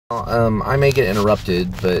I may get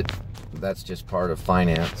interrupted, but that's just part of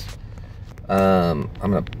finance. I'm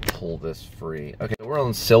gonna pull this free. Okay, we're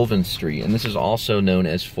on Sylvan Street, and this is also known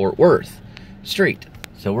as Fort Worth Street.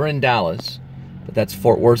 So we're in Dallas, but that's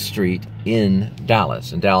Fort Worth Street in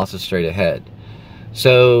Dallas, and Dallas is straight ahead.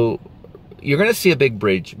 So you're gonna see a big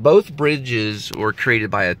bridge. Both bridges were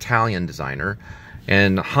created by an Italian designer,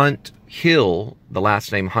 and Hunt Hill, the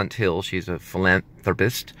last name Hunt Hill, she's a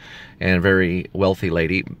philanthropist and a very wealthy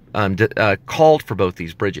lady, called for both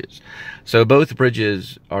these bridges. So both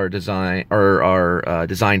bridges are designed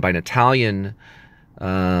by an Italian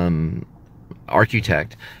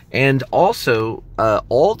architect, and also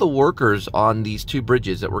all the workers on these two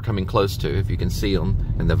bridges that we're coming close to, if you can see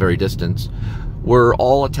them in the very distance, were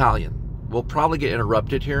all Italian. We'll probably get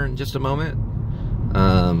interrupted here in just a moment,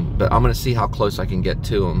 but I'm going to see how close I can get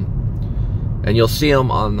to them. And you'll see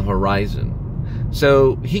them on the horizon.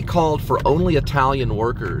 So he called for only Italian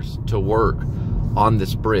workers to work on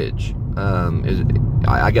this bridge.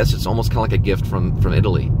 I guess it's almost kind of like a gift from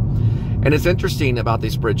Italy. And it's interesting about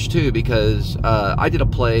this bridge too, because I did a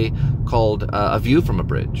play called A View from a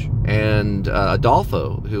Bridge. And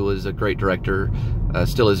Adolfo, who was a great director,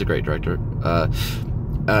 still is a great director,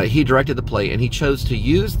 he directed the play, and he chose to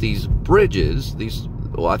use these bridges,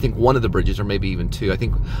 well, I think one of the bridges, or maybe even two.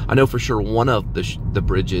 I know for sure one of the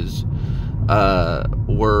bridges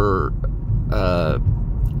were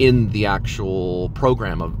in the actual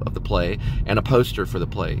program of the play, and a poster for the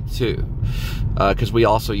play too, because we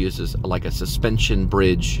also use this like a suspension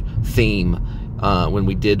bridge theme when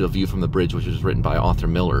we did A View from the Bridge, which was written by Arthur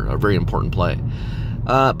Miller, a very important play.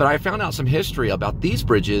 But I found out some history about these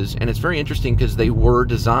bridges, and it's very interesting because they were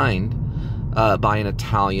designed by an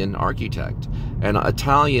Italian architect. And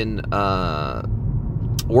Italian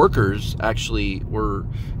workers actually were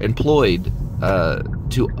employed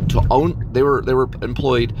to own. They were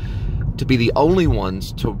employed to be the only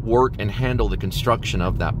ones to work and handle the construction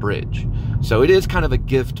of that bridge. So it is kind of a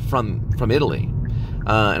gift from Italy,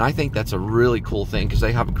 and I think that's a really cool thing, because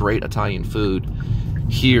they have great Italian food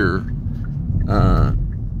here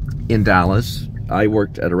in Dallas. I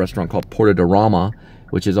worked at a restaurant called Porta di Roma,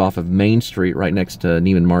 which is off of Main Street, right next to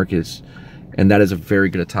Neiman Marcus. And that is a very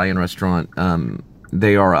good Italian restaurant.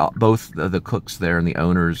 They are, both the cooks there and the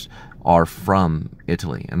owners are from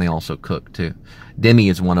Italy, and they also cook too. Demi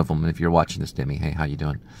is one of them. If you're watching this, Demi, hey, how you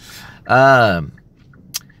doing?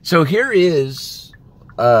 So here is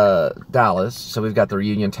Dallas. So we've got the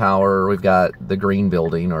Reunion Tower, we've got the Green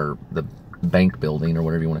Building, or the Bank Building, or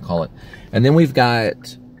whatever you want to call it. And then we've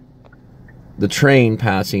got the train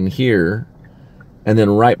passing here, and then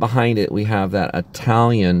right behind it we have that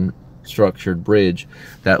Italian structured bridge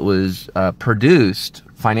that was produced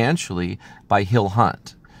financially by Hill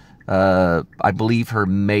Hunt. I believe her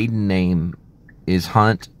maiden name is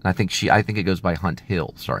Hunt. I think it goes by Hunt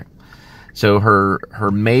Hill. Sorry. So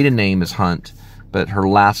her maiden name is Hunt, but her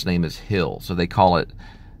last name is Hill. So they call it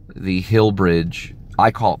the Hill Bridge.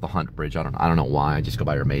 I call it the Hunt Bridge. I don't know why. I just go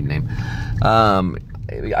by her maiden name. I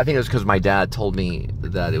think it was because my dad told me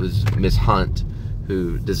that it was Miss Hunt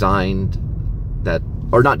who designed that,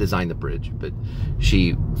 or not designed the bridge, but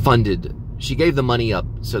she gave the money up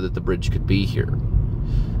so that the bridge could be here.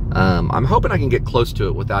 I'm hoping I can get close to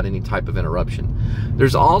it without any type of interruption.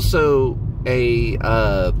 There's also a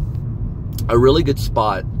really good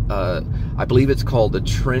spot. I believe it's called the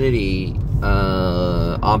Trinity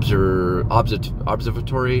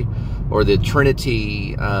Observatory, or the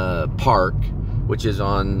Trinity Park, which is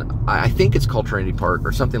on, I think it's called Trinity Park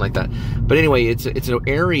or something like that. But anyway, it's an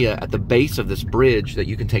area at the base of this bridge that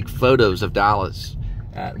you can take photos of Dallas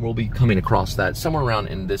at. We'll be coming across that somewhere around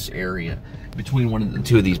in this area between one of the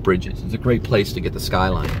two of these bridges. It's a great place to get the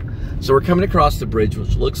skyline. So we're coming across the bridge,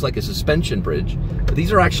 which looks like a suspension bridge, but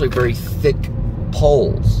these are actually very thick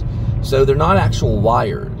poles. So they're not actual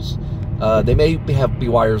wires. They may be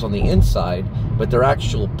wires on the inside, but they're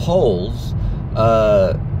actual poles,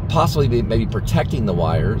 possibly maybe protecting the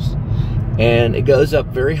wires. And it goes up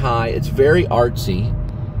very high. It's very artsy.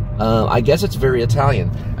 I guess it's very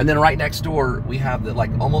Italian. And then right next door we have the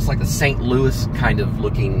almost like the St. Louis kind of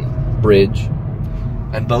looking bridge.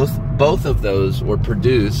 And both of those were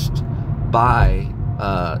produced by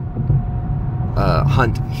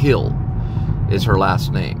Hunt Hill is her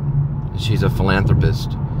last name. She's a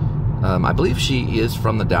philanthropist. I believe she is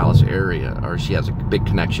from the Dallas area, or she has a big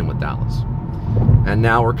connection with Dallas. And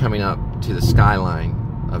now we're coming up to the skyline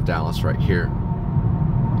of Dallas right here.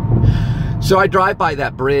 So I drive by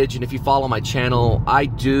that bridge, and if you follow my channel, I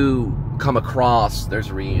do come across, there's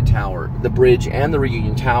a Reunion Tower, the bridge and the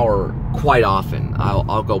Reunion Tower quite often.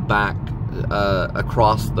 I'll go back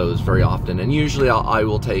across those very often, and usually I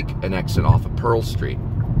will take an exit off of Pearl Street.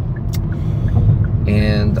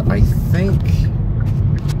 And I think,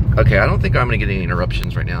 okay, I don't think I'm going to get any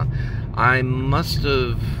interruptions right now. I must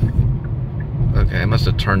have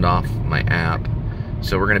turned off my app,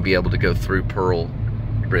 so we're going to be able to go through Pearl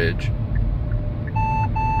Bridge.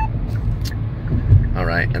 All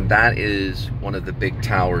right, and that is one of the big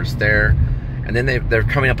towers there. And then they're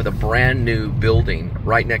coming up with a brand new building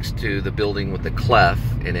right next to the building with the clef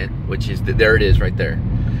in it, which is, there it is right there.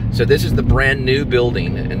 So this is the brand new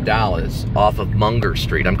building in Dallas off of Munger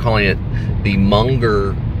Street. I'm calling it the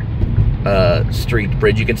Munger Street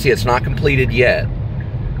Bridge. You can see it's not completed yet,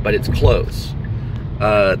 but it's close.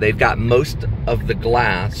 They've got most of the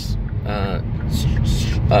glass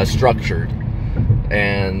structured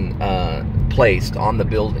and placed on the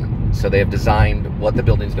building. So they have designed what the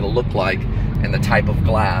building is going to look like and the type of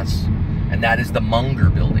glass. And that is the Munger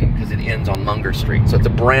building because it ends on Munger Street. So it's a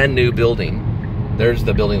brand new building. There's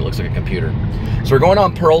the building that looks like a computer. So we're going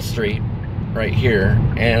on Pearl Street right here,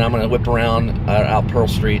 and I'm going to whip around out Pearl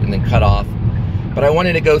Street and then cut off. But I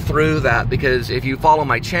wanted to go through that because if you follow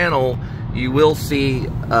my channel, you will see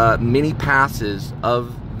many passes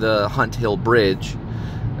of the Hunt Hill Bridge.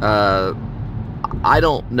 I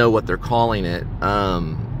don't know what they're calling it.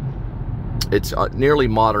 It's nearly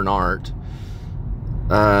modern art.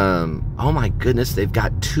 Oh my goodness, they've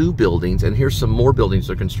got 2 buildings, and here's some more buildings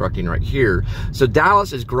they're constructing right here. So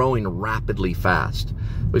Dallas is growing rapidly fast.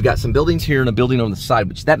 We've got some buildings here and a building on the side,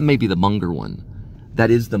 which that may be the Munger one.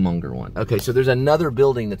 That is the Munger one. Okay, so there's another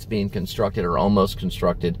building that's being constructed or almost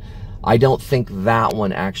constructed. I don't think that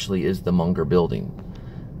one actually is the Munger building.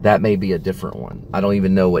 That may be a different one. I don't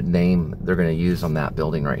even know what name they're going to use on that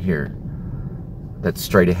building right here. That's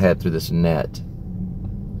straight ahead through this net.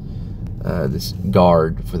 This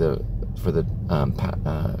guard for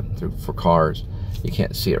cars. You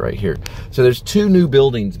can't see it right here. So there's 2 new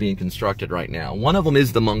buildings being constructed right now. One of them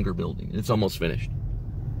is the Munger building. It's almost finished.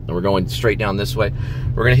 And we're going straight down this way.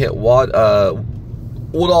 We're going to hit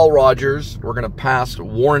Woodall Rogers. We're going to pass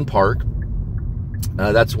Warren Park.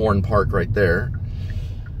 That's Warren Park right there.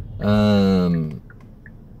 We're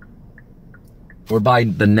by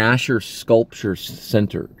the Nasher Sculpture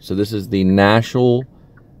Center. So this is the Nasher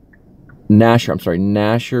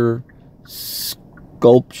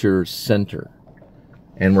Sculpture Center.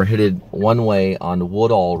 And we're headed one way on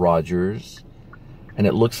Woodall Rogers. And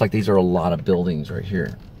it looks like these are a lot of buildings right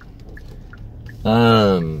here.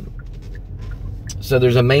 So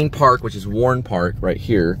there's a main park, which is Warren Park right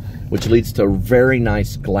here, which leads to a very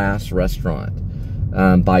nice glass restaurant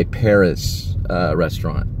by Paris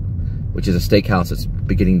Restaurant, which is a steakhouse that's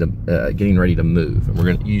getting ready to move. And we're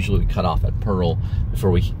going to usually cut off at Pearl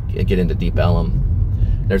before we get into Deep Ellum.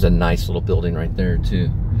 There's a nice little building right there too.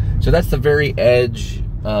 So that's the very edge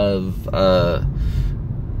of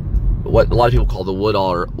what a lot of people call the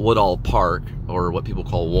Woodall Park, or what people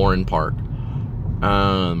call Warren Park.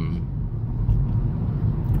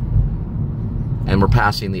 And we're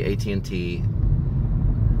passing the AT&T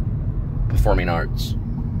Performing Arts.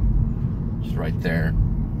 Just right there.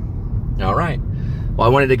 All right. Well, I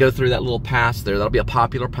wanted to go through that little pass there. That'll be a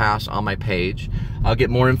popular pass on my page. I'll get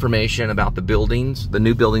more information about the buildings, the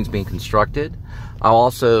new buildings being constructed. I'll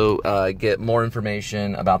also get more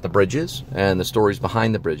information about the bridges and the stories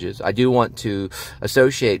behind the bridges. I do want to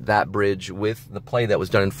associate that bridge with the play that was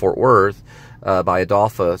done in Fort Worth by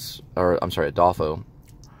Adolfo,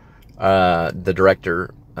 the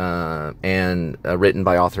director, and written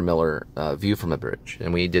by Arthur Miller, View from a Bridge.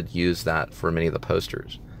 And we did use that for many of the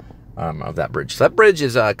posters of that bridge. So that bridge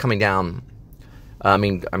is coming down. I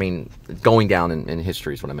mean, going down in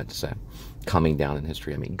history is what I meant to say. Coming down in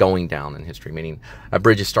history. I mean, going down in history, meaning a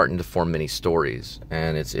bridge is starting to form many stories,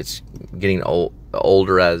 and it's getting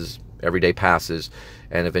older as every day passes,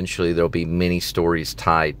 and eventually there'll be many stories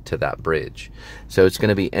tied to that bridge. So it's going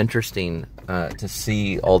to be interesting to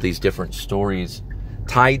see all these different stories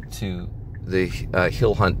tied to the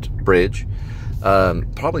Hill Hunt Bridge.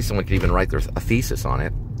 Probably someone could even write a thesis on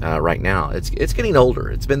it right now. It's getting older.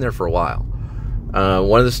 It's been there for a while.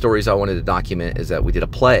 One of the stories I wanted to document is that we did a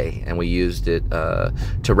play, and we used it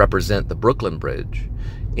to represent the Brooklyn Bridge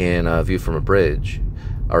in View from a Bridge,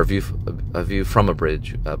 or A View from a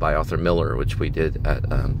Bridge by Arthur Miller, which we did at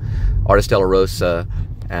Artist de la Rosa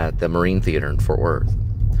at the Marine Theater in Fort Worth.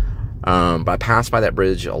 But I pass by that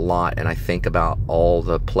bridge a lot, and I think about all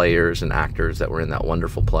the players and actors that were in that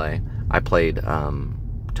wonderful play. I played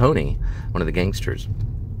Tony, one of the gangsters.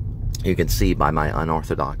 You can see by my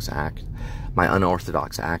unorthodox actions.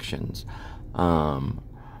 I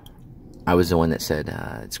was the one that said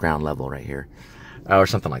it's ground level right here. or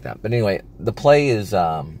something like that. But anyway, the play is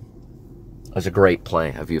a great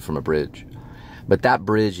play, A View from a Bridge. But that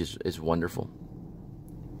bridge is wonderful.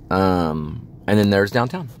 And then there's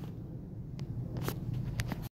downtown.